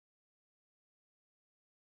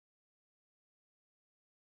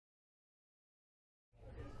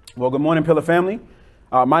Well, good morning, Pillar family.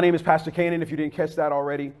 My name is Pastor Canaan, if you didn't catch that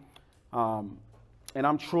already. And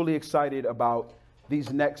I'm truly excited about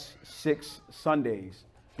these next 6 Sundays,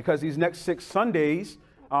 because these next 6 Sundays,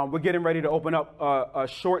 we're getting ready to open up a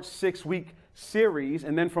short 6-week series.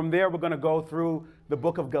 And then from there, we're going to go through the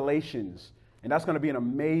book of Galatians. And that's going to be an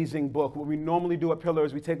amazing book. What we normally do at Pillar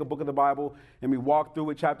is we take a book of the Bible and we walk through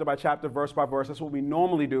it chapter by chapter, verse by verse. That's what we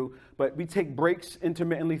normally do. But we take breaks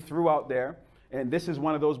intermittently throughout there. And this is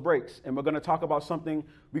one of those breaks. And we're going to talk about something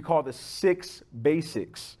we call the 6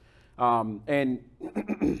 basics. And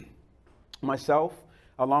myself,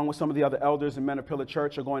 along with some of the other elders and men of Pillar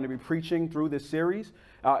Church, are going to be preaching through this series.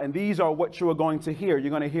 And these are what you are going to hear. You're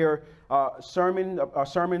going to hear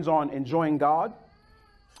sermons on enjoying God,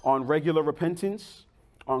 on regular repentance,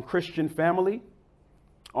 on Christian family,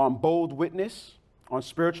 on bold witness, on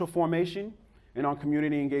spiritual formation, and on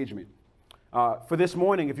community engagement. For this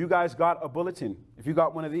morning, if you guys got a bulletin, if you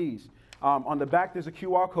got one of these, on the back there's a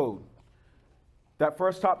QR code. That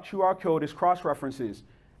first top QR code is cross-references.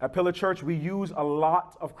 At Pillar Church, we use a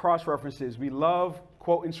lot of cross-references. We love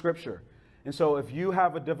quoting scripture. And so if you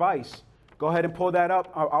have a device, go ahead and pull that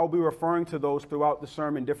up. I'll be referring to those throughout the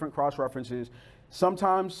sermon, different cross-references.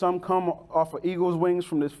 Sometimes some come off of eagle's wings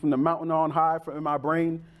from the mountain on high in my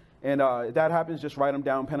brain. And if that happens, just write them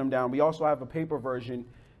down, pen them down. We also have a paper version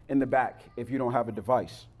in the back if you don't have a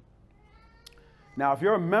device. Now, if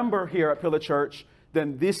you're a member here at Pillar Church,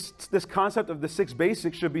 then this concept of the 6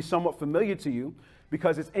 basics should be somewhat familiar to you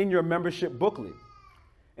because it's in your membership booklet.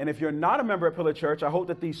 And if you're not a member at Pillar Church, I hope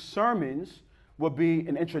that these sermons will be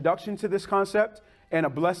an introduction to this concept and a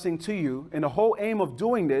blessing to you. And the whole aim of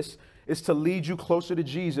doing this is to lead you closer to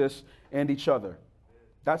Jesus and each other.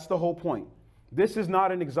 That's the whole point. This is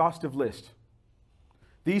not an exhaustive list.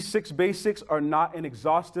 These 6 basics are not an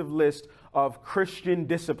exhaustive list of Christian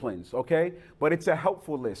disciplines, okay? But it's a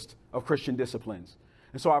helpful list of Christian disciplines.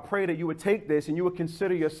 And so I pray that you would take this and you would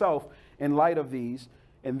consider yourself in light of these.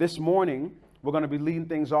 And this morning, we're going to be leading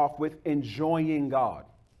things off with enjoying God.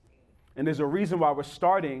 And there's a reason why we're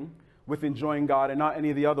starting with enjoying God and not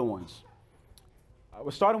any of the other ones.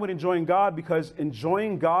 We're starting with enjoying God because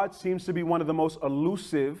enjoying God seems to be one of the most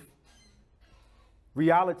elusive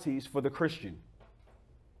realities for the Christian.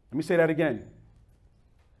 Let me say that again.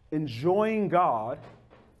 Enjoying God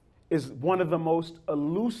is one of the most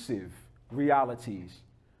elusive realities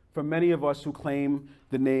for many of us who claim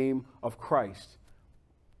the name of Christ.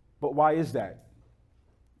 But why is that?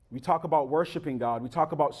 We talk about worshiping God, we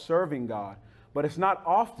talk about serving God, but it's not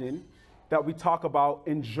often that we talk about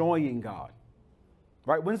enjoying God.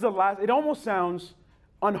 Right? When's the last? It almost sounds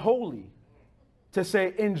unholy to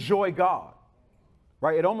say enjoy God.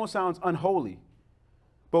 Right? It almost sounds unholy.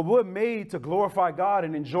 But we're made to glorify God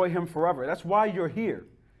and enjoy Him forever. That's why you're here.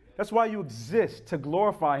 That's why you exist, to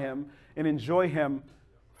glorify Him and enjoy Him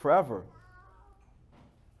forever.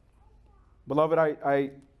 Beloved,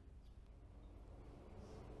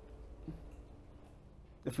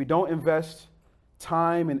 if we don't invest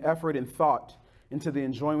time and effort and thought into the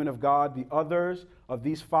enjoyment of God, the others of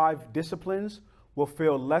these 5 disciplines will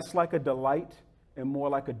feel less like a delight and more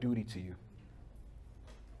like a duty to you.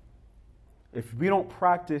 If we don't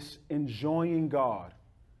practice enjoying God,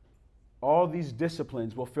 all these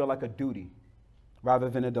disciplines will feel like a duty rather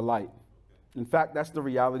than a delight. In fact, that's the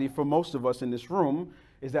reality for most of us in this room,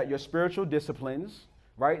 is that your spiritual disciplines,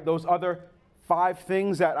 right, those other 5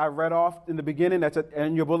 things that I read off in the beginning, that's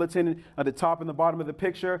in your bulletin at the top and the bottom of the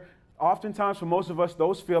picture, oftentimes for most of us,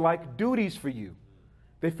 those feel like duties for you.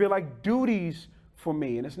 They feel like duties for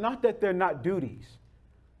me. And it's not that they're not duties,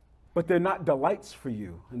 but they're not delights for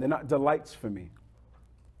you, and they're not delights for me.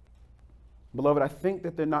 Beloved, I think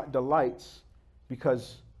that they're not delights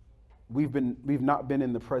because we've not been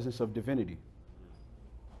in the presence of divinity.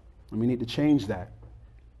 And we need to change that.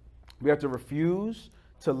 We have to refuse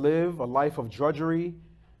to live a life of drudgery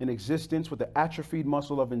and existence with the atrophied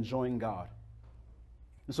muscle of enjoying God.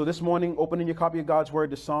 And so this morning, opening your copy of God's Word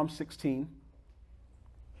to Psalm 16.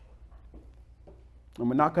 And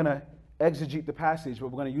we're not going to exegete the passage, but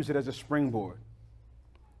we're going to use it as a springboard.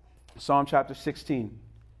 Psalm chapter 16.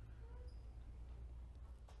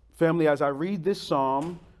 Family, as I read this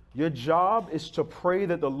psalm, your job is to pray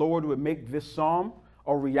that the Lord would make this psalm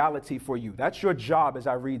a reality for you. That's your job as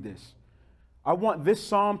I read this. I want this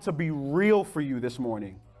psalm to be real for you this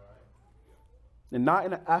morning. And not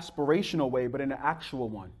in an aspirational way, but in an actual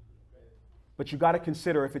one. But you got to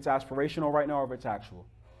consider if it's aspirational right now or if it's actual.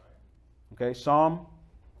 Okay, Psalm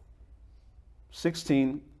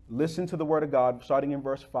 16, listen to the word of God starting in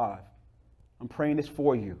verse 5. I'm praying this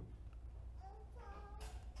for you.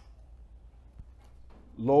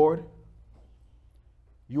 Lord,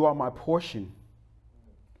 You are my portion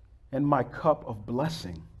and my cup of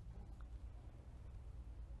blessing.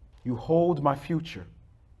 You hold my future.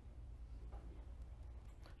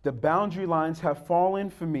 The boundary lines have fallen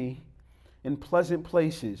for me in pleasant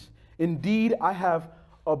places. Indeed, I have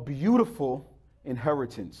a beautiful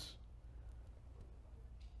inheritance.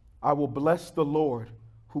 I will bless the Lord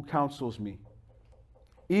who counsels me.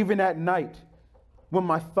 Even at night, when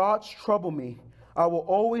my thoughts trouble me, I will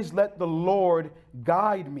always let the Lord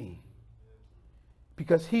guide me,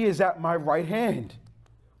 because he is at my right hand.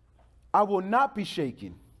 I will not be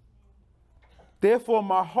shaken. Therefore,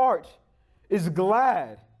 my heart is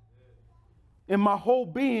glad, and my whole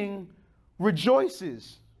being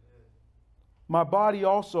rejoices. My body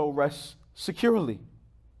also rests securely.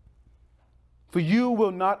 For you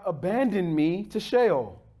will not abandon me to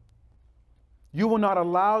Sheol. You will not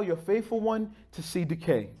allow your faithful one to see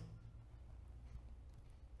decay.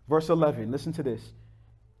 Verse 11, listen to this.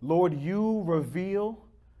 Lord, you reveal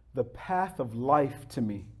the path of life to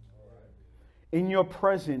me. In your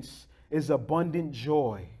presence is abundant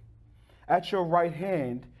joy. At your right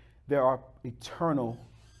hand, there are eternal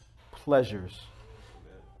pleasures.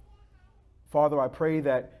 Father, I pray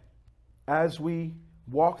that as we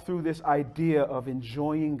walk through this idea of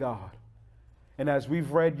enjoying God, and as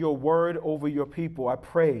we've read your word over your people, I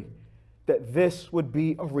pray that this would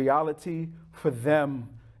be a reality for them,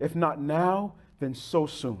 if not now, then so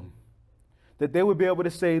soon. That they would be able to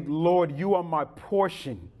say, Lord, you are my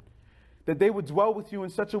portion. That they would dwell with you in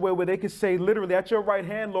such a way where they could say literally, at your right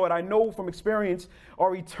hand, Lord, I know from experience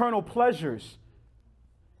are eternal pleasures.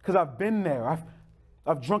 Because I've been there.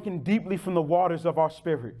 I've drunken deeply from the waters of our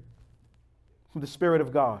spirit, from the Spirit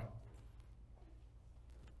of God.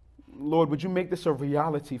 Lord, would you make this a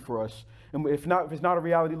reality for us? And if it's not a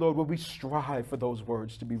reality, Lord, would we strive for those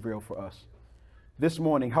words to be real for us? This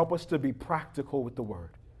morning, help us to be practical with the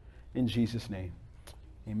word. In Jesus' name,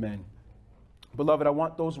 amen. Beloved, I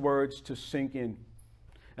want those words to sink in.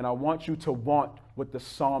 And I want you to want what the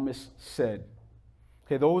psalmist said.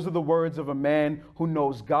 Okay, those are the words of a man who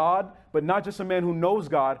knows God, but not just a man who knows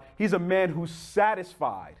God. He's a man who's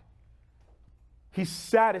satisfied. He's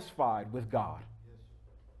satisfied with God.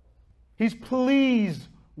 He's pleased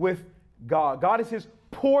with God. God is his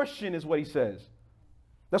portion, is what he says.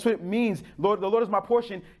 That's what it means. Lord, the Lord is my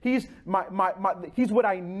portion. He's he's what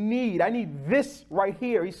I need. I need this right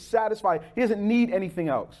here. He's satisfied. He doesn't need anything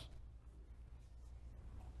else.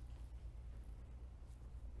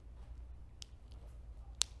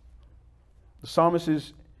 The psalmist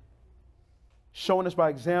is showing us by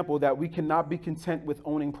example that we cannot be content with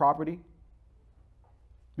owning property.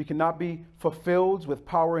 We cannot be fulfilled with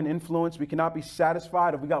power and influence. We cannot be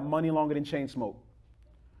satisfied if we got money longer than chain smoke.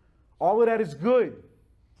 All of that is good,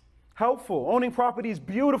 helpful. Owning property is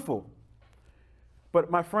beautiful. But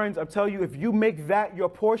my friends, I tell you, if you make that your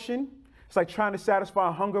portion, it's like trying to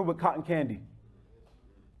satisfy hunger with cotton candy.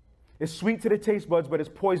 It's sweet to the taste buds, but it's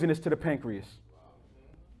poisonous to the pancreas.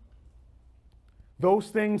 Those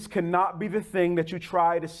things cannot be the thing that you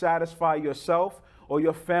try to satisfy yourself or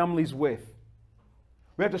your families with.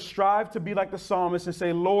 We have to strive to be like the psalmist and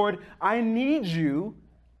say, Lord, I need you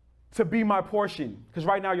to be my portion, because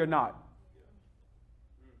right now you're not.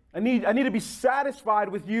 I need to be satisfied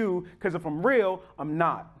with you, because if I'm real, I'm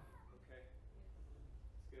not.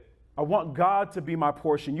 I want God to be my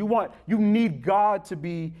portion. You need God to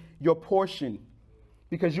be your portion,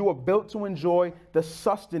 because you are built to enjoy the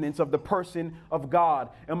sustenance of the person of God.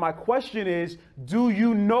 And my question is, do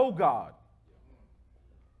you know God?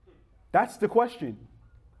 That's the question.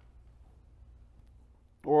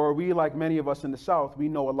 Or are we, like many of us in the South, we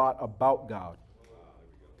know a lot about God?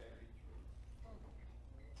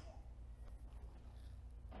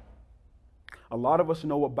 A lot of us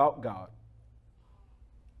know about God.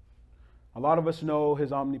 A lot of us know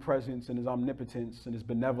his omnipresence and his omnipotence and his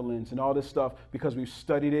benevolence and all this stuff because we've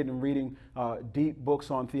studied it and reading deep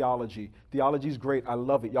books on theology. Theology is great. I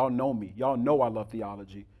love it. Y'all know me. Y'all know I love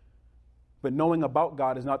theology. But knowing about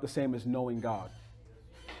God is not the same as knowing God.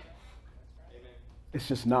 It's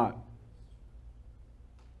just not.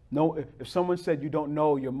 No, if someone said you don't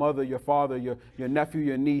know your mother, your father, your nephew,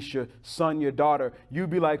 your niece, your son, your daughter, you'd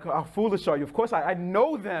be like, how foolish are you? Of course, I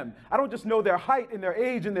know them. I don't just know their height and their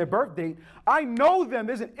age and their birth date. I know them.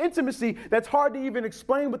 There's an intimacy that's hard to even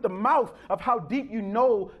explain with the mouth of how deep you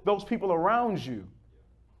know those people around you.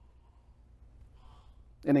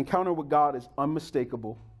 An encounter with God is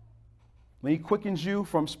unmistakable. When he quickens you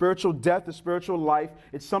from spiritual death to spiritual life,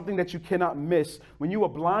 it's something that you cannot miss. When you are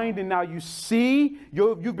blind and now you see,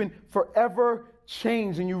 you've been forever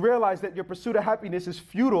changed, and you realize that your pursuit of happiness is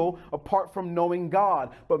futile apart from knowing God.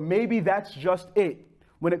 But maybe that's just it.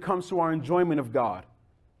 when it comes to our enjoyment of God.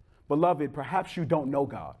 Beloved, perhaps you don't know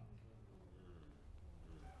God.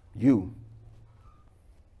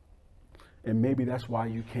 And maybe that's why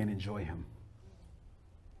you can't enjoy him.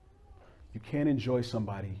 You can't enjoy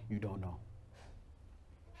somebody you don't know.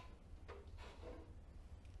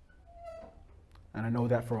 And I know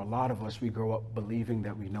that for a lot of us, we grow up believing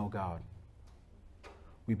that we know God.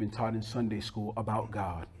 We've been taught in Sunday school about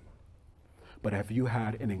God. But have you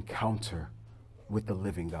had an encounter with the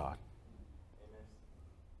living God?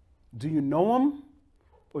 Do you know him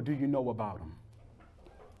or do you know about him?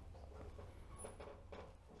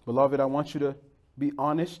 Beloved, I want you to be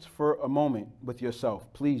honest for a moment with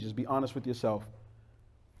yourself. Please just be honest with yourself.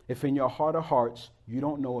 If in your heart of hearts you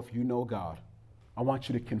don't know if you know God, I want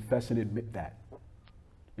you to confess and admit that.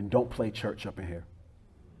 And don't play church up in here.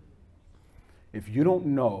 If you don't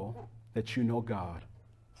know that you know God,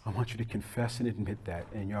 I want you to confess and admit that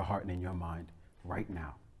in your heart and in your mind right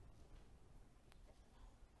now.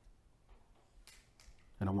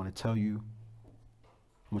 And I want to tell you,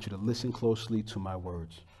 I want you to listen closely to my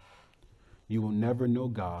words. You will never know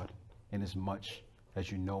God in as much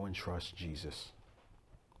as you know and trust Jesus.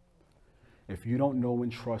 If you don't know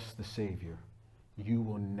and trust the Savior, you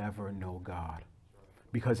will never know God.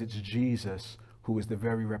 Because it's Jesus who is the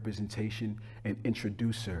very representation and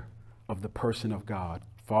introducer of the person of God,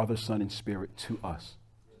 Father, Son, and Spirit to us.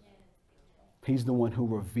 He's the one who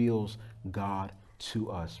reveals God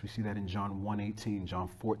to us. We see that in John 1:18, John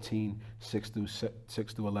 14, 6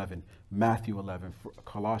 through 11, Matthew 11,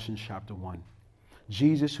 Colossians chapter 1.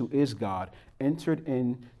 Jesus, who is God, entered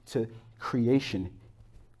into creation.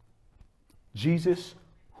 Jesus,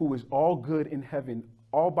 who is all good in heaven,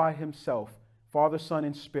 all by himself, Father, Son,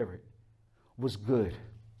 and Spirit, was good.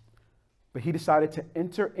 But he decided to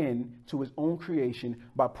enter into his own creation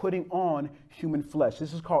by putting on human flesh.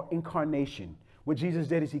 This is called incarnation. What Jesus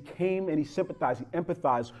did is he came and he sympathized, he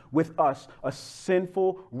empathized with us, a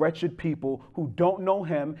sinful, wretched people who don't know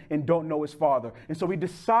him and don't know his Father. And so he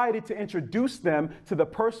decided to introduce them to the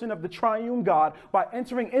person of the triune God by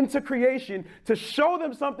entering into creation to show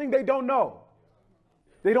them something they don't know.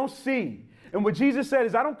 They don't see. And what Jesus said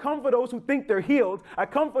is, I don't come for those who think they're healed. I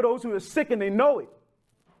come for those who are sick and they know it.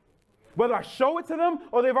 Whether I show it to them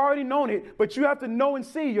or they've already known it, but you have to know and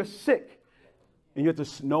see you're sick. And you have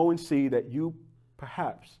to know and see that you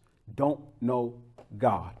perhaps don't know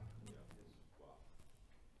God.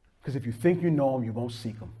 Because if you think you know him, you won't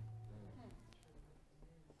seek him.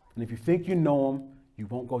 And if you think you know him, you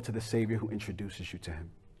won't go to the Savior who introduces you to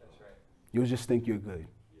him. You'll just think you're good.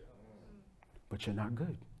 But you're not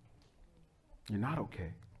good. You're not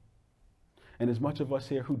okay. And as much of us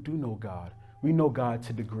here who do know God, we know God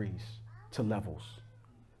to degrees, to levels.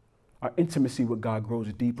 Our intimacy with God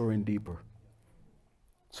grows deeper and deeper.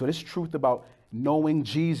 So this truth about knowing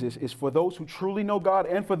Jesus is for those who truly know God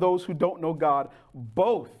and for those who don't know God,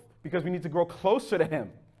 both, because we need to grow closer to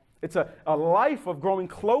him. It's a life of growing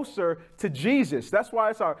closer to Jesus. That's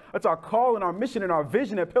why it's our call and our mission and our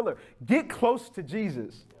vision at Pillar. Get close to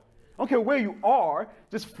Jesus. I don't care where you are,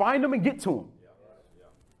 just find him and get to him.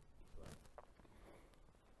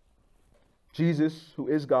 Jesus, who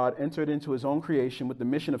is God, entered into his own creation with the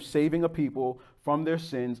mission of saving a people from their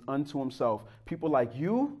sins unto himself. People like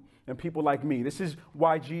you and people like me. This is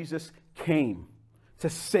why Jesus came, to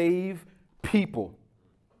save people.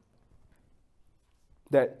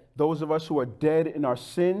 That those of us who are dead in our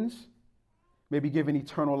sins may be given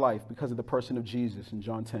eternal life because of the person of Jesus in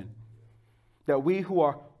John 10. That we who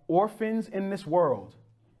are orphans in this world,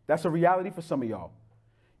 that's a reality for some of y'all.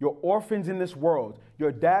 You're orphans in this world.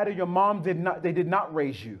 Your dad or your mom did not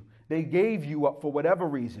raise you. They gave you up for whatever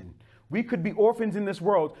reason. We could be orphans in this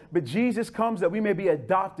world, but Jesus comes that we may be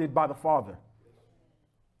adopted by the Father.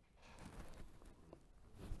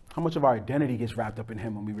 How much of our identity gets wrapped up in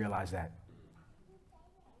him when we realize that?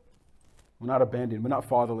 We're not abandoned. We're not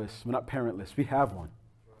fatherless. We're not parentless. We have one.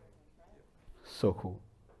 So cool.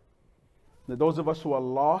 Now, those of us who are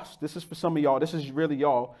lost, this is for some of y'all. This is really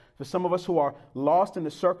y'all. For some of us who are lost in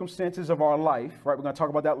the circumstances of our life, right? We're going to talk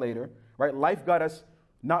about that later, right? Life got us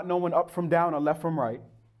not knowing up from down or left from right.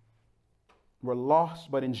 We're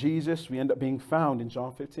lost, but in Jesus, we end up being found in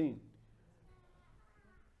John 15.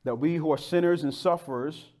 That we who are sinners and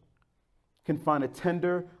sufferers can find a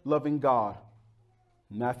tender, loving God.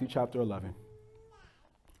 Matthew chapter 11,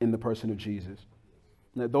 in the person of Jesus.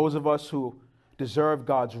 Now, those of us who deserve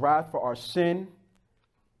God's wrath for our sin,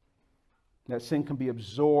 that sin can be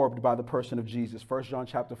absorbed by the person of Jesus. 1 John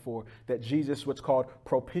chapter 4, that Jesus, what's called,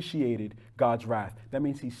 propitiated God's wrath. That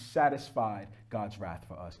means he satisfied God's wrath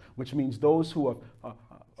for us, which means those who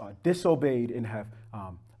have disobeyed and have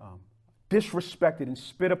disrespected and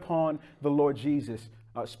spit upon the Lord Jesus,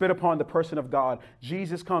 spit upon the person of God.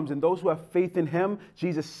 Jesus comes, and those who have faith in him,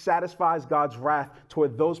 Jesus satisfies God's wrath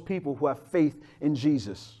toward those people who have faith in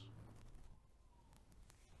Jesus.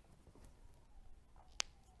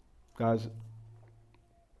 Guys,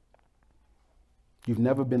 you've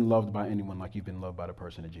never been loved by anyone like you've been loved by the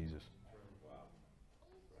person of Jesus.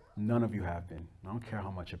 None of you have been. I don't care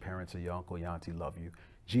how much your parents or your uncle, your auntie love you.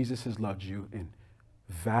 Jesus has loved you in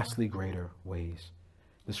vastly greater ways.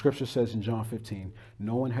 The scripture says in John 15,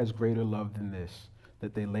 no one has greater love than this,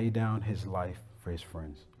 that they lay down his life for his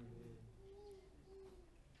friends.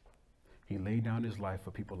 He laid down his life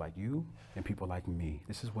for people like you and people like me.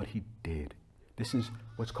 This is what he did. This is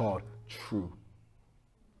what's called true.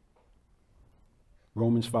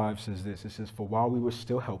 Romans 5 says this. It says, for while we were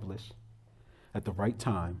still helpless, at the right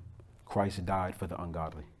time, Christ died for the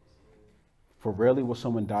ungodly. For rarely will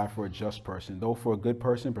someone die for a just person, though for a good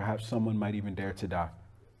person, perhaps someone might even dare to die.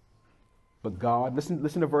 But God,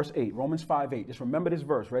 listen to verse 8, Romans 5:8. Just remember this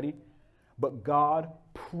verse, ready? But God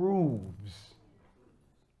proves.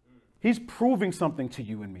 He's proving something to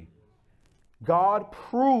you and me. God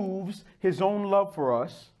proves his own love for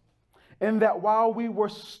us, in that while we were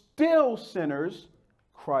still sinners,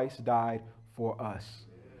 Christ died for us.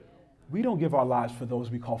 We don't give our lives for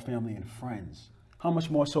those we call family and friends. How much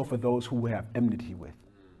more so for those who we have enmity with?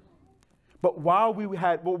 But while we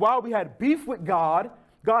had beef with God,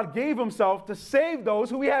 God gave himself to save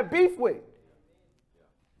those who we had beef with.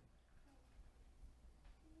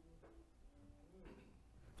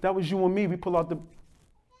 If that was you and me,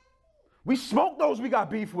 we smoke those we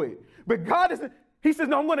got beef with. But God isn't, he says,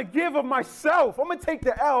 no, I'm going to give of myself. I'm going to take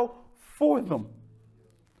the L for them.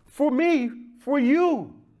 For me, for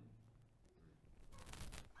you.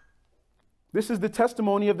 This is the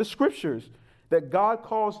testimony of the scriptures, that God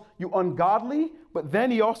calls you ungodly, but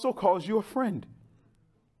then he also calls you a friend.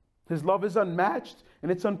 His love is unmatched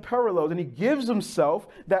and it's unparalleled, and he gives himself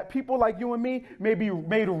that people like you and me may be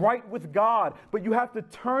made right with God, but you have to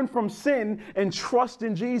turn from sin and trust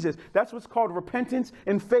in Jesus. That's what's called repentance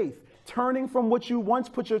and faith. Turning from what you once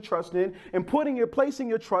put your trust in and placing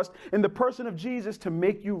your trust in the person of Jesus to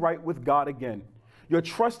make you right with God again. You're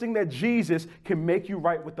trusting that Jesus can make you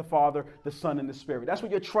right with the Father, the Son, and the Spirit. That's what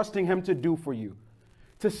you're trusting him to do for you,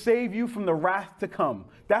 to save you from the wrath to come.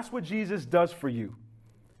 That's what Jesus does for you.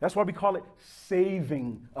 That's why we call it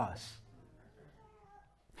saving us.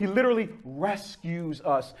 He literally rescues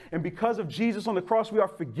us. And because of Jesus on the cross, we are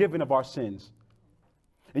forgiven of our sins.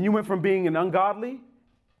 And you went from being an ungodly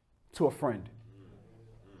to a friend.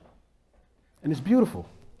 And it's beautiful.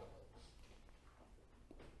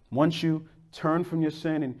 Once you turn from your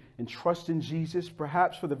sin and trust in Jesus,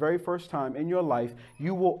 perhaps for the very first time in your life,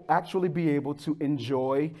 you will actually be able to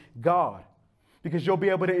enjoy God. Because you'll be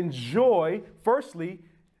able to enjoy, firstly,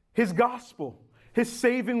 his gospel, his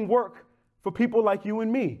saving work for people like you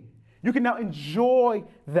and me. You can now enjoy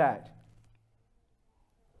that.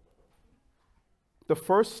 The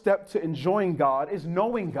first step to enjoying God is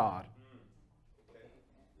knowing God.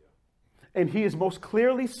 And he is most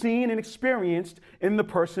clearly seen and experienced in the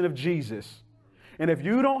person of Jesus. And if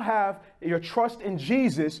you don't have your trust in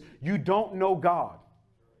Jesus, you don't know God.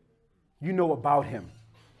 You know about him.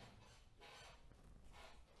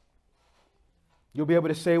 You'll be able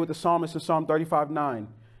to say with the psalmist in Psalm 35:9,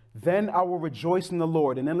 then I will rejoice in the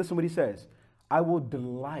Lord. And then listen what he says. I will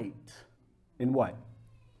delight in what?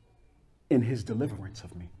 In his deliverance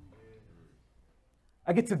of me.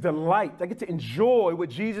 I get to delight. I get to enjoy what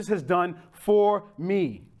Jesus has done for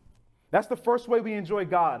me. That's the first way we enjoy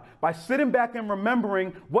God, by sitting back and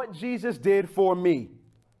remembering what Jesus did for me.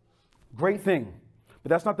 Great thing. But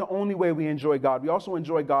that's not the only way we enjoy God. We also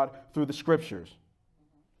enjoy God through the scriptures.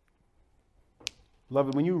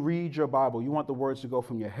 Beloved, when you read your Bible, you want the words to go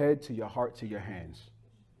from your head to your heart to your hands.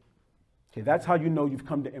 Okay, that's how you know you've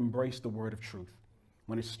come to embrace the word of truth.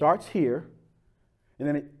 When it starts here, and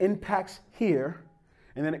then it impacts here,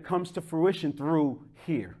 and then it comes to fruition through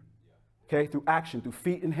here. Okay, through action, through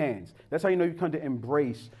feet and hands. That's how you know you come to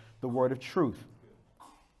embrace the word of truth.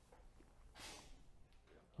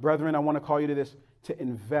 Brethren, I want to call you to this, to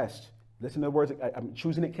invest. Listen to the words, I'm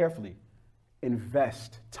choosing it carefully.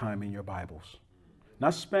 Invest time in your Bibles.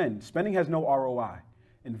 Not spend. Spending has no ROI.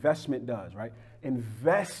 Investment does, right?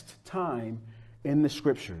 Invest time in the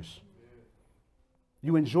scriptures.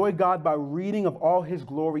 You enjoy God by reading of all his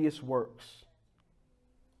glorious works.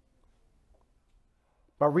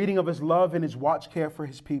 By reading of his love and his watch care for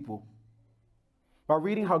his people. By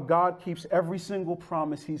reading how God keeps every single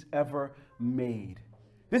promise he's ever made.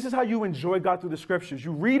 This is how you enjoy God through the scriptures.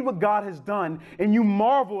 You read what God has done and you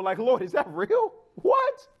marvel like, Lord, is that real?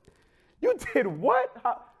 What? You did what?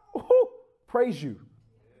 Who? Praise you.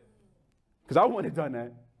 Because I wouldn't have done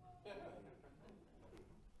that.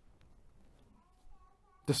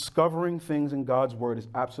 Discovering things in God's word is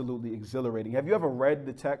absolutely exhilarating. Have you ever read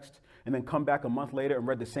the text and then come back a month later and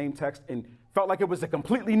read the same text and felt like it was a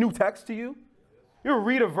completely new text to you? You ever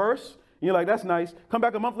read a verse and you're like, that's nice. Come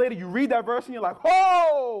back a month later, you read that verse and you're like,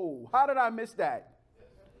 oh, how did I miss that?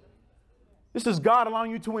 This is God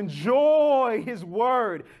allowing you to enjoy his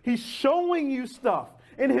word. He's showing you stuff.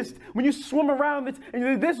 When you swim around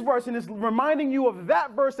this verse and it's reminding you of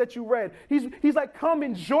that verse that you read, he's like, come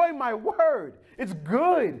enjoy my word. It's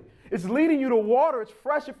good. It's leading you to water. It's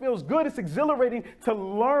fresh. It feels good. It's exhilarating to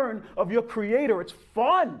learn of your creator. It's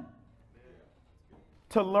fun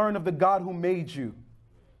to learn of the God who made you.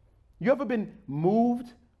 You ever been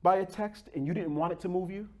moved by a text and you didn't want it to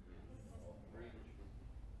move you?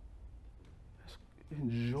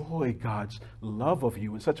 Enjoy God's love of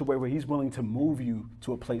you in such a way where he's willing to move you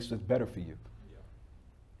to a place that's better for you.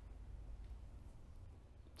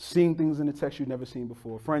 Seeing things in the text you've never seen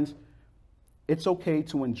before. Friends, it's okay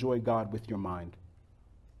to enjoy God with your mind.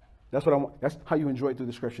 That's what I want. That's how you enjoy it through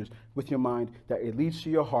the scriptures, with your mind, that it leads to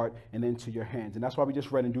your heart and then to your hands. And that's why we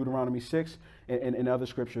just read in Deuteronomy 6 and other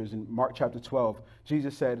scriptures in Mark chapter 12.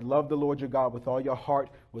 Jesus said, love the Lord your God with all your heart,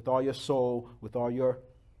 with all your soul, with all your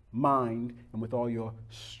mind, and with all your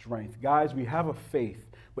strength. Guys, we have a faith,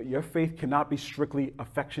 but your faith cannot be strictly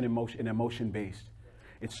affection and emotion based.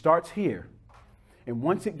 It starts here. And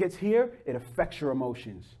once it gets here, it affects your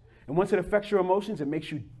emotions. And once it affects your emotions, it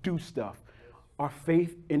makes you do stuff. Our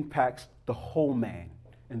faith impacts the whole man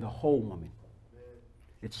and the whole woman.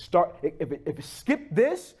 If it skipped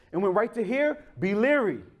this and went right to here, be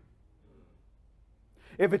leery.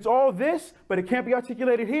 If it's all this, but it can't be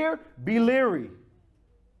articulated here, be leery.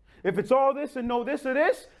 If it's all this and no this or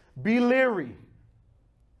this, be leery.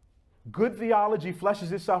 Good theology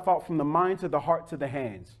fleshes itself out from the mind to the heart to the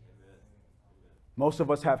hands. Most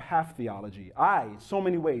of us have half theology. In so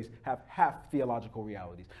many ways, have half theological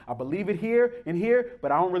realities. I believe it here and here,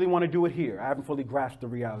 but I don't really want to do it here. I haven't fully grasped the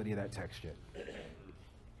reality of that text yet.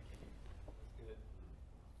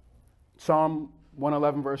 Psalm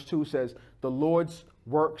 111 verse 2 says, the Lord's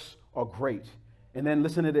works are great. And then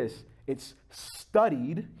listen to this. It's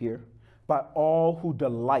studied here by all who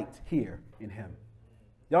delight here in him.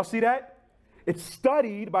 Y'all see that? It's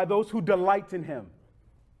studied by those who delight in him.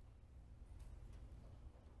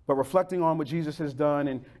 But reflecting on what Jesus has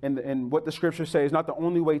done and what the scriptures say is not the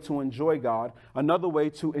only way to enjoy God. Another way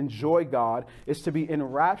to enjoy God is to be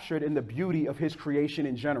enraptured in the beauty of his creation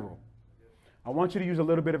in general. I want you to use a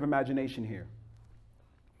little bit of imagination here.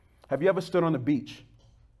 Have you ever stood on the beach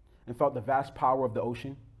and felt the vast power of the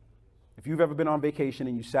ocean? If you've ever been on vacation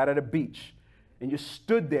and you sat at a beach and you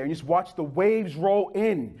stood there and just watched the waves roll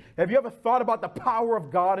in, have you ever thought about the power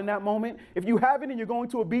of God in that moment? If you haven't and you're going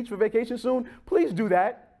to a beach for vacation soon, please do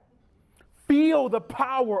that. Feel the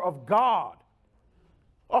power of God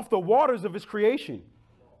off the waters of his creation.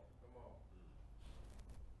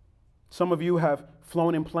 Some of you have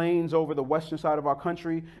flown in planes over the western side of our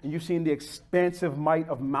country and you've seen the expansive might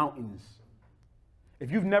of mountains.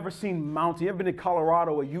 If you've never seen mountains, you've ever been in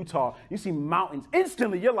Colorado or Utah, you see mountains,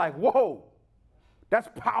 instantly you're like, whoa, that's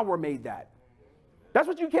power made that. That's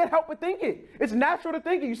what you can't help but think it. It's natural to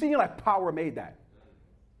think it. You see, you're like, power made that.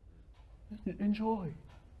 Enjoy.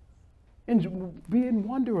 Be in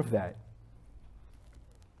wonder of that.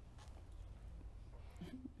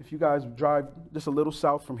 If you guys drive just a little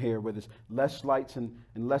south from here where there's less lights and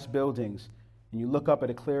less buildings, and you look up at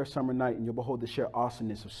a clear summer night and you'll behold the sheer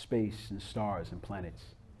awesomeness of space and stars and planets.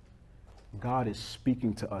 God is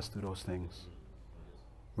speaking to us through those things.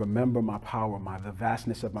 Remember my power, the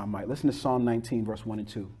vastness of my might. Listen to Psalm 19, verse 1 and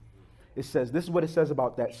 2. It says, this is what it says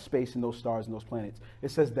about that space and those stars and those planets.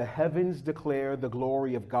 It says, the heavens declare the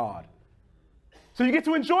glory of God. So you get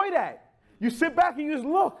to enjoy that. You sit back and you just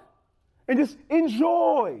look and just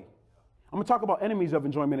enjoy. I'm going to talk about enemies of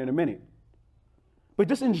enjoyment in a minute. But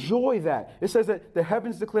just enjoy that. It says that the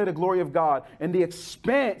heavens declare the glory of God and the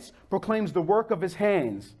expanse proclaims the work of his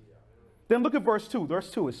hands. Then look at verse 2. Verse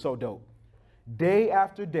 2 is so dope. Day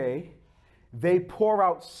after day, they pour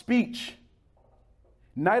out speech.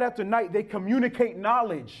 Night after night, they communicate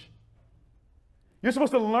knowledge. You're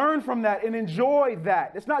supposed to learn from that and enjoy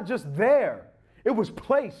that. It's not just there. It was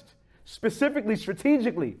placed specifically,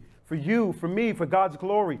 strategically for you, for me, for God's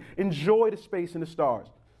glory. Enjoy the space and the stars.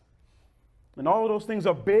 And all of those things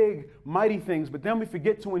are big, mighty things, but then we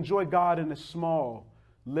forget to enjoy God in the small,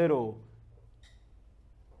 little,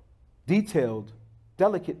 detailed,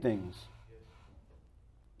 delicate things.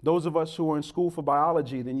 Those of us who are in school for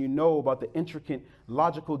biology, then you know about the intricate,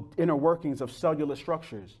 logical inner workings of cellular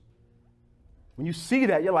structures. When you see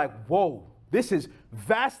that, you're like, whoa, this is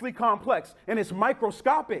vastly complex and it's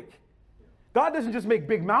microscopic. God doesn't just make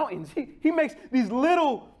big mountains. He makes these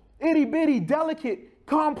little itty bitty, delicate,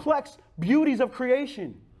 complex beauties of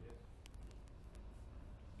creation.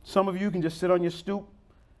 Some of you can just sit on your stoop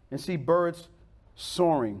and see birds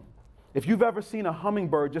soaring. If you've ever seen a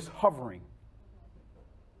hummingbird just hovering,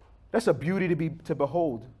 that's a beauty to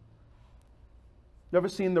behold. You ever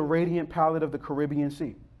seen the radiant palette of the Caribbean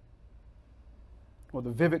Sea? Or the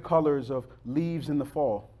vivid colors of leaves in the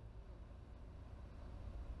fall?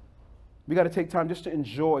 We got to take time just to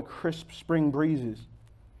enjoy crisp spring breezes.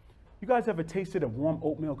 You guys ever tasted a warm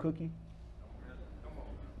oatmeal cookie?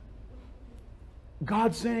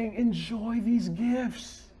 God's saying, enjoy these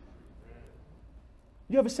gifts.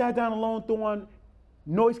 You ever sat down alone, threw on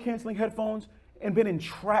noise-canceling headphones, and been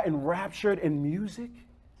enraptured in music?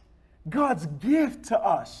 God's gift to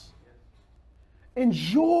us.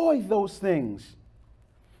 Enjoy those things.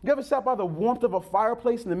 You ever sat by the warmth of a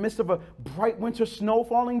fireplace in the midst of a bright winter snow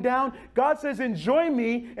falling down? God says, enjoy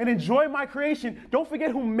me and enjoy my creation. Don't forget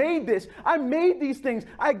who made this. I made these things.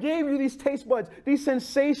 I gave you these taste buds, these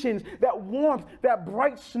sensations, that warmth, that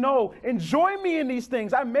bright snow. Enjoy me in these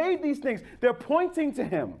things. I made these things. They're pointing to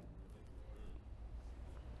him.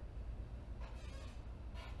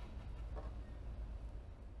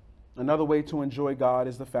 Another way to enjoy God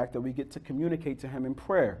is the fact that we get to communicate to him in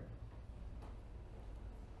prayer.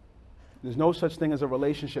 There's no such thing as a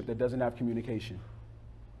relationship that doesn't have communication.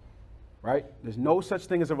 Right? There's no such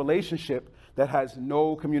thing as a relationship that has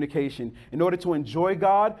no communication. In order to enjoy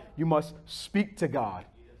God, you must speak to God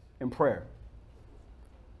in prayer.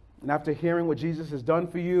 And after hearing what Jesus has done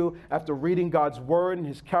for you, after reading God's word and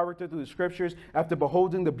his character through the scriptures, after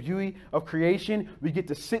beholding the beauty of creation, we get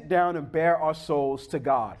to sit down and bare our souls to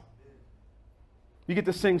God. We get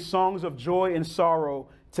to sing songs of joy and sorrow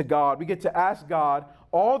to God. We get to ask God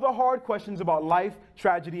all the hard questions about life,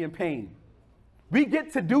 tragedy, and pain. We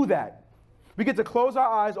get to do that. We get to close our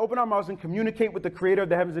eyes, open our mouths, and communicate with the creator of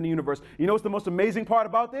the heavens and the universe. You know what's the most amazing part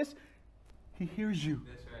about this? He hears you.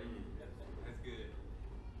 That's right. That's good.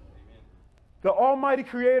 Amen. The almighty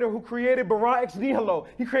creator who created bara ex nihilo.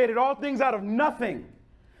 He created all things out of nothing.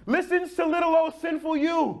 Listens to little old sinful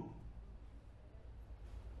you.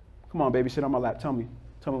 Come on, baby, sit on my lap. Tell me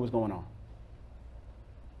what's going on.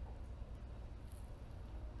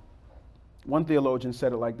 One theologian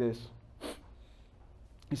said it like this.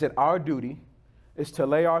 He said, our duty is to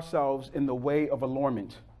lay ourselves in the way of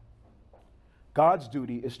allurement. God's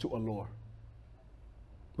duty is to allure.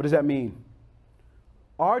 What does that mean?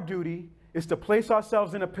 Our duty is to place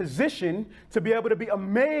ourselves in a position to be able to be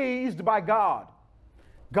amazed by God.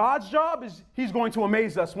 God's job is he's going to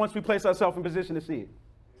amaze us once we place ourselves in position to see it.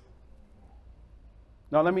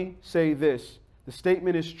 Now let me say this. The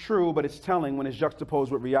statement is true, but it's telling when it's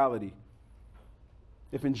juxtaposed with reality.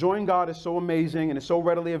 If enjoying God is so amazing and is so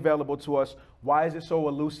readily available to us, why is it so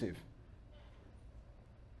elusive?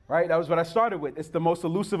 Right? That was what I started with. It's the most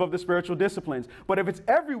elusive of the spiritual disciplines. But if it's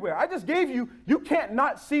everywhere, I just gave you, you can't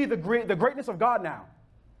not see the greatness of God now.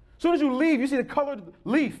 As soon as you leave, you see the colored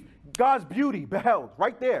leaf, God's beauty beheld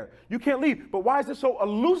right there. You can't leave. But why is it so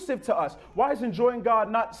elusive to us? Why is enjoying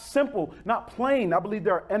God not simple, not plain? I believe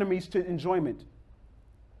there are enemies to enjoyment.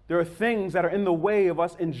 There are things that are in the way of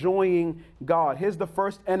us enjoying God. Here's the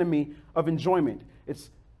first enemy of enjoyment. It's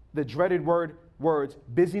the dreaded words,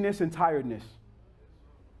 busyness and tiredness.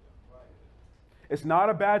 It's not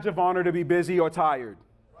a badge of honor to be busy or tired.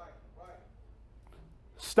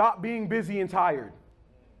 Stop being busy and tired.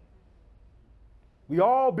 We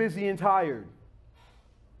all busy and tired.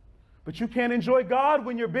 But you can't enjoy God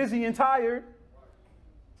when you're busy and tired.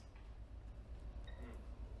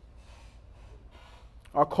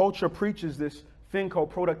 Our culture preaches this thing called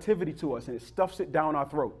productivity to us, and it stuffs it down our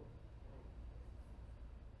throat.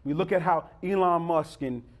 We look at how Elon Musk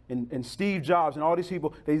and Steve Jobs and all these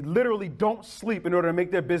people, they literally don't sleep in order to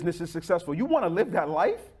make their businesses successful. You want to live that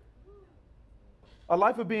life? A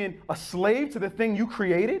life of being a slave to the thing you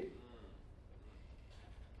created?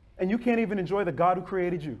 And you can't even enjoy the God who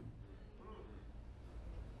created you.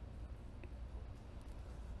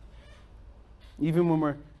 Even when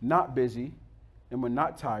we're not busy and we're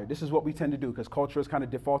not tired, this is what we tend to do because culture has kind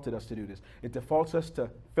of defaulted us to do this. It defaults us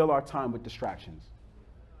to fill our time with distractions.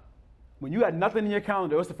 When you had nothing in your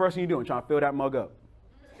calendar, what's the first thing you're doing? Trying to fill that mug up.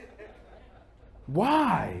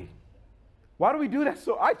 Why? Why do we do that?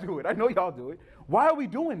 So I do it. I know y'all do it. Why are we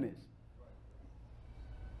doing this?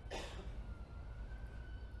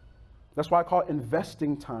 That's why I call it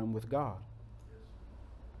investing time with God.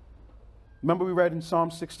 Remember we read in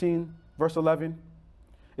Psalm 16, verse 11?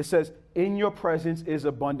 It says, in your presence is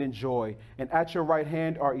abundant joy, and at your right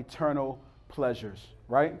hand are eternal pleasures,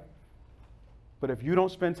 right? But if you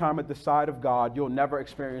don't spend time at the side of God, you'll never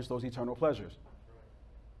experience those eternal pleasures.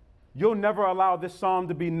 You'll never allow this psalm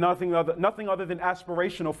to be nothing other than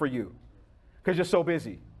aspirational for you because you're so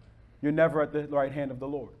busy. You're never at the right hand of the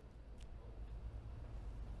Lord.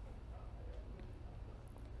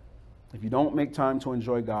 If you don't make time to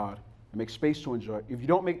enjoy God, make space to enjoy. If you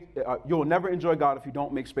don't make, you'll never enjoy God if you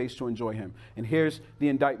don't make space to enjoy Him. And here's the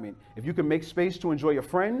indictment. If you can make space to enjoy your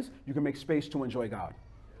friends, you can make space to enjoy God.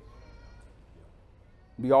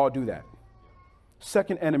 We all do that.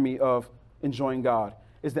 Second enemy of enjoying God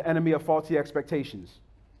is the enemy of faulty expectations.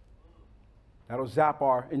 That'll zap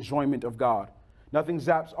our enjoyment of God. Nothing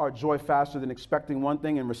zaps our joy faster than expecting one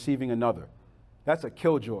thing and receiving another. That's a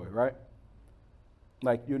killjoy, right?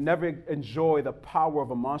 Like, you'll never enjoy the power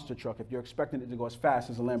of a monster truck if you're expecting it to go as fast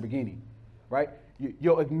as a Lamborghini, right?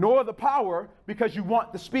 You'll ignore the power because you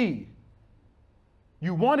want the speed.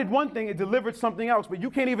 You wanted one thing, it delivered something else, but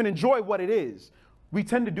you can't even enjoy what it is. We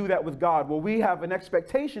tend to do that with God, where we have an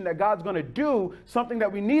expectation that God's going to do something that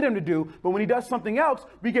we need Him to do, but when He does something else,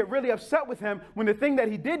 we get really upset with Him when the thing that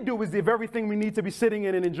He did do is the very thing we need to be sitting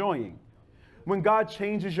in and enjoying. When God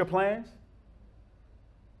changes your plans,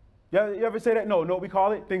 you ever say that? No, we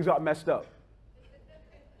call it? Things got messed up.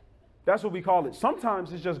 That's what we call it.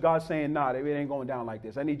 Sometimes it's just God saying, nah, it ain't going down like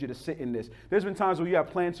this. I need you to sit in this. There's been times where you have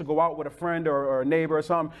plans to go out with a friend or a neighbor or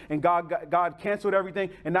something, and God canceled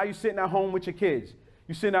everything, and now you're sitting at home with your kids.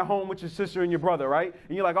 You're sitting at home with your sister and your brother, right?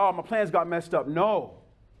 And you're like, oh, my plans got messed up. No,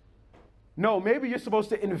 maybe you're supposed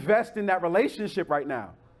to invest in that relationship right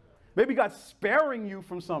now. Maybe God's sparing you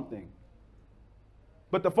from something.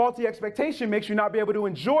 But the faulty expectation makes you not be able to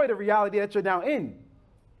enjoy the reality that you're now in.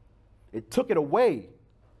 It took it away.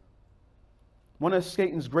 One of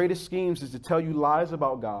Satan's greatest schemes is to tell you lies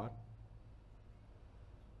about God,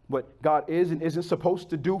 what God is and isn't supposed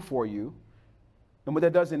to do for you. And what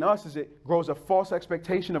that does in us is it grows a false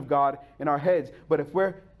expectation of God in our heads. But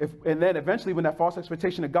and then eventually when that false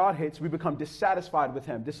expectation of God hits, we become dissatisfied with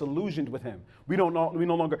Him, disillusioned with Him. We no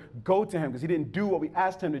longer go to Him because He didn't do what we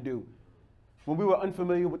asked Him to do, when we were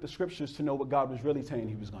unfamiliar with the scriptures to know what God was really saying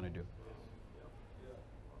He was going to do.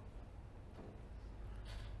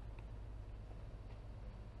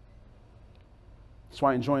 That's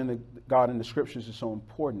why enjoying God in the scriptures is so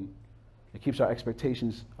important. It keeps our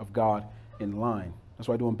expectations of God in line. That's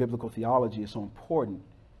why doing biblical theology is so important,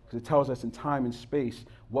 because it tells us in time and space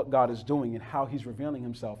what God is doing and how He's revealing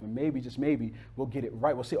Himself. And maybe, just maybe, we'll get it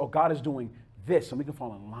right. We'll say, oh, God is doing this, and we can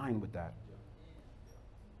fall in line with that.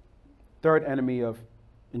 Third enemy of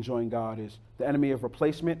enjoying God is the enemy of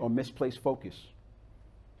replacement or misplaced focus.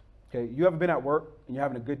 Okay, you ever been at work and you're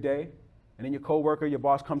having a good day, and then your coworker, your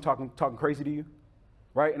boss come talking crazy to you?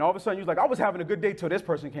 Right? And all of a sudden you're like, I was having a good day till this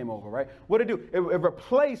person came over, right? What did it do? It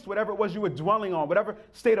replaced whatever it was you were dwelling on, whatever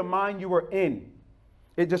state of mind you were in.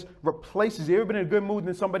 It just replaces. You ever been in a good mood and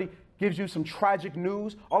then somebody gives you some tragic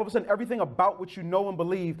news? All of a sudden everything about what you know and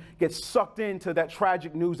believe gets sucked into that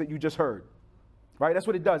tragic news that you just heard. Right? That's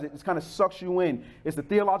what it does. It just kind of sucks you in. It's the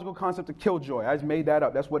theological concept of killjoy. I just made that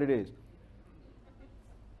up. That's what it is.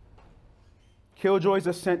 Killjoys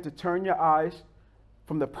are sent to turn your eyes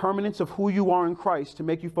from the permanence of who you are in Christ to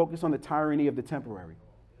make you focus on the tyranny of the temporary.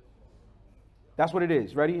 That's what it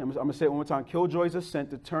is. Ready? I'm going to say it one more time. Killjoys are sent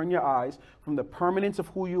to turn your eyes from the permanence of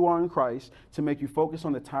who you are in Christ to make you focus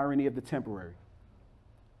on the tyranny of the temporary.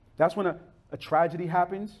 That's when a tragedy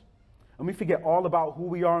happens, and we forget all about who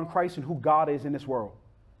we are in Christ and who God is in this world.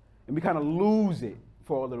 And we kind of lose it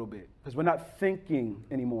for a little bit because we're not thinking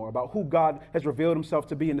anymore about who God has revealed Himself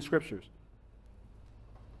to be in the scriptures.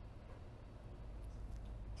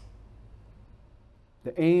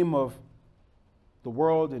 The aim of the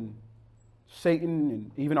world and Satan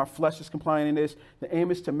and even our flesh is complying in this. The aim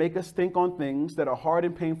is to make us think on things that are hard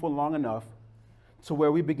and painful long enough to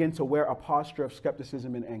where we begin to wear a posture of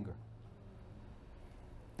skepticism and anger.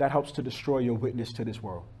 That helps to destroy your witness to this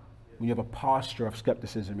world, when you have a posture of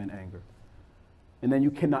skepticism and anger. And then you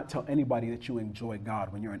cannot tell anybody that you enjoy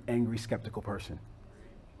God when you're an angry, skeptical person.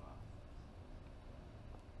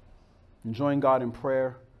 Enjoying God in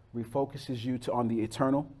prayer refocuses you on the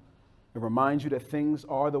eternal. It reminds you that things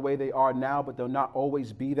are the way they are now, but they'll not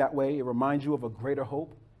always be that way. It reminds you of a greater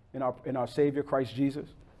hope in our Savior, Christ Jesus.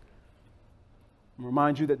 It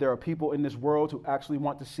reminds you that there are people in this world who actually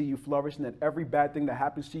want to see you flourish, and that every bad thing that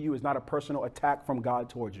happens to you is not a personal attack from God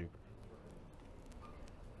towards you.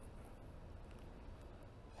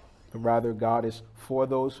 But rather, God is for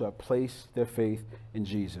those who have placed their faith in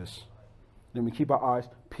Jesus. Then we keep our eyes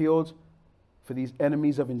peeled for these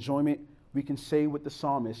enemies of enjoyment, we can say with the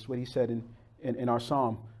psalmist, what he said in our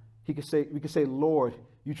psalm. We could say, Lord,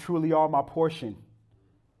 you truly are my portion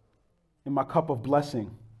and my cup of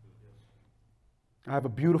blessing. I have a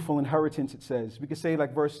beautiful inheritance, it says. We could say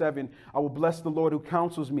like verse 7, I will bless the Lord who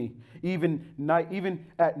counsels me. Even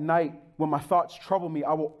at night when my thoughts trouble me,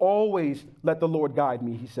 I will always let the Lord guide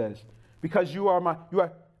me, he says. Because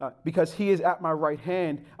because he is at my right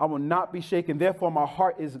hand, I will not be shaken. Therefore, my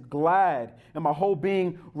heart is glad and my whole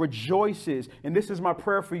being rejoices. And this is my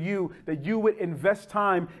prayer for you, that you would invest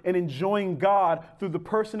time in enjoying God through the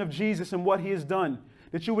person of Jesus and what he has done.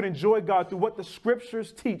 That you would enjoy God through what the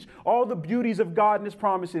scriptures teach, all the beauties of God and his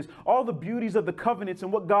promises, all the beauties of the covenants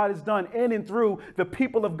and what God has done in and through the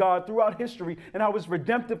people of God throughout history, and how his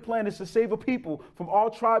redemptive plan is to save a people from all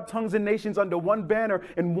tribes, tongues, and nations under one banner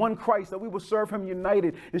and one Christ, that we will serve him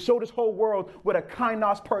united and show this whole world what a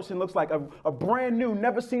kainos person looks like, a brand new,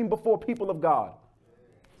 never seen before people of God.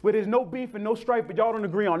 Where there's no beef and no strife, but y'all don't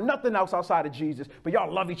agree on nothing else outside of Jesus, but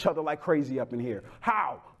y'all love each other like crazy up in here.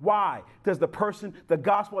 How? Why? Because the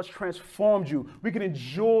gospel has transformed you. We can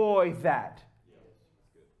enjoy that.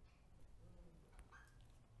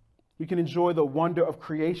 We can enjoy the wonder of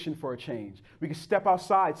creation for a change. We can step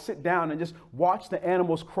outside, sit down, and just watch the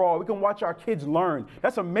animals crawl. We can watch our kids learn.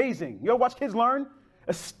 That's amazing. You ever watch kids learn?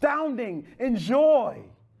 Astounding. Enjoy.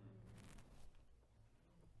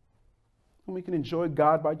 And we can enjoy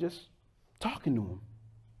God by just talking to him.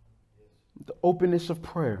 The openness of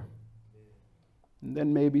prayer. And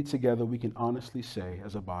then maybe together we can honestly say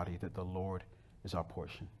as a body that the Lord is our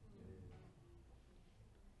portion.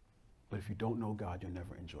 But if you don't know God, you'll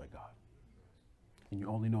never enjoy God. And you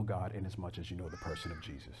only know God in as much as you know the person of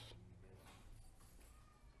Jesus.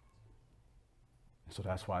 And so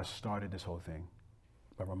that's why I started this whole thing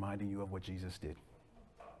by reminding you of what Jesus did.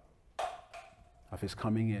 Of his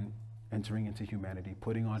coming in, entering into humanity,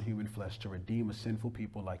 putting on human flesh to redeem a sinful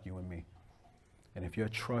people like you and me. And if your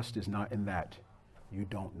trust is not in that, you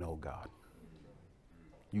don't know God.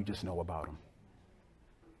 You just know about him.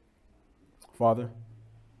 Father,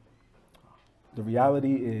 the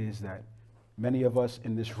reality is that many of us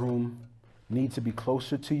in this room need to be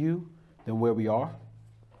closer to you than where we are.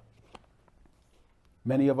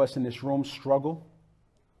 Many of us in this room struggle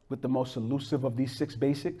with the most elusive of these 6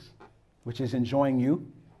 basics, which is enjoying you.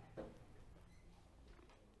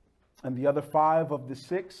 And the other 5 of the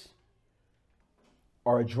 6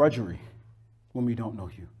 are a drudgery when we don't know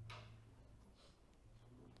you.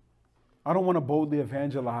 I don't want to boldly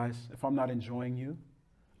evangelize if I'm not enjoying you.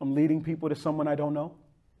 I'm leading people to someone I don't know.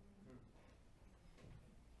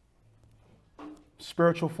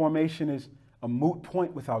 Spiritual formation is a moot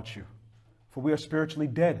point without you, for we are spiritually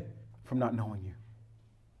dead from not knowing you.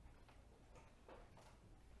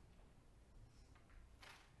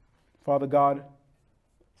 Father God,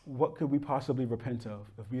 what could we possibly repent of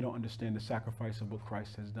if we don't understand the sacrifice of what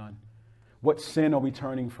Christ has done? What sin are we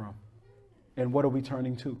turning from? And what are we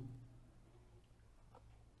turning to?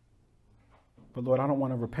 But Lord, I don't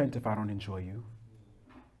want to repent if I don't enjoy you.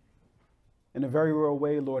 In a very real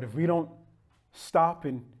way, Lord, if we don't stop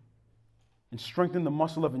and strengthen the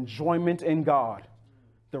muscle of enjoyment in God,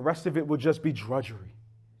 the rest of it will just be drudgery.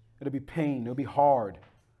 It'll be pain. It'll be hard.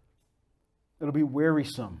 It'll be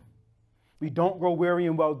wearisome. We don't grow weary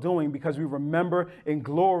in well-doing because we remember and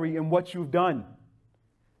glory in what you've done.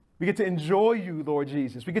 We get to enjoy you, Lord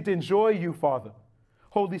Jesus. We get to enjoy you, Father.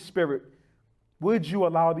 Holy Spirit, would you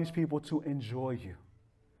allow these people to enjoy you?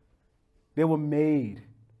 They were made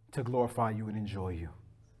to glorify you and enjoy you.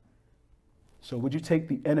 So would you take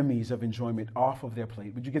the enemies of enjoyment off of their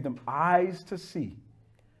plate? Would you give them eyes to see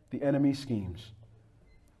the enemy's schemes?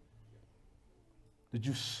 Did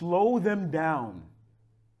you slow them down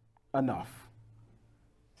enough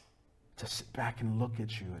to sit back and look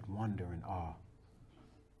at you in wonder and awe?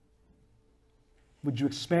 Would you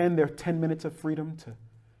expand their 10 minutes of freedom to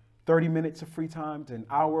 30 minutes of free time, to an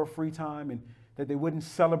hour of free time, and that they wouldn't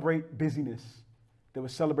celebrate busyness? They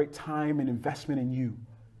would celebrate time and investment in you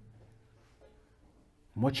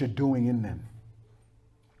and what you're doing in them.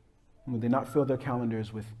 And would they not fill their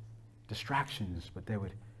calendars with distractions, but they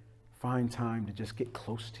would find time to just get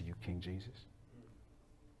close to you, King Jesus?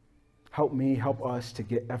 Help me, help us to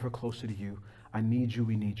get ever closer to you. I need you,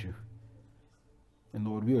 we need you. And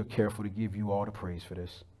Lord, we are careful to give you all the praise for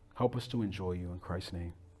this. Help us to enjoy you in Christ's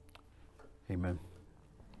name. Amen.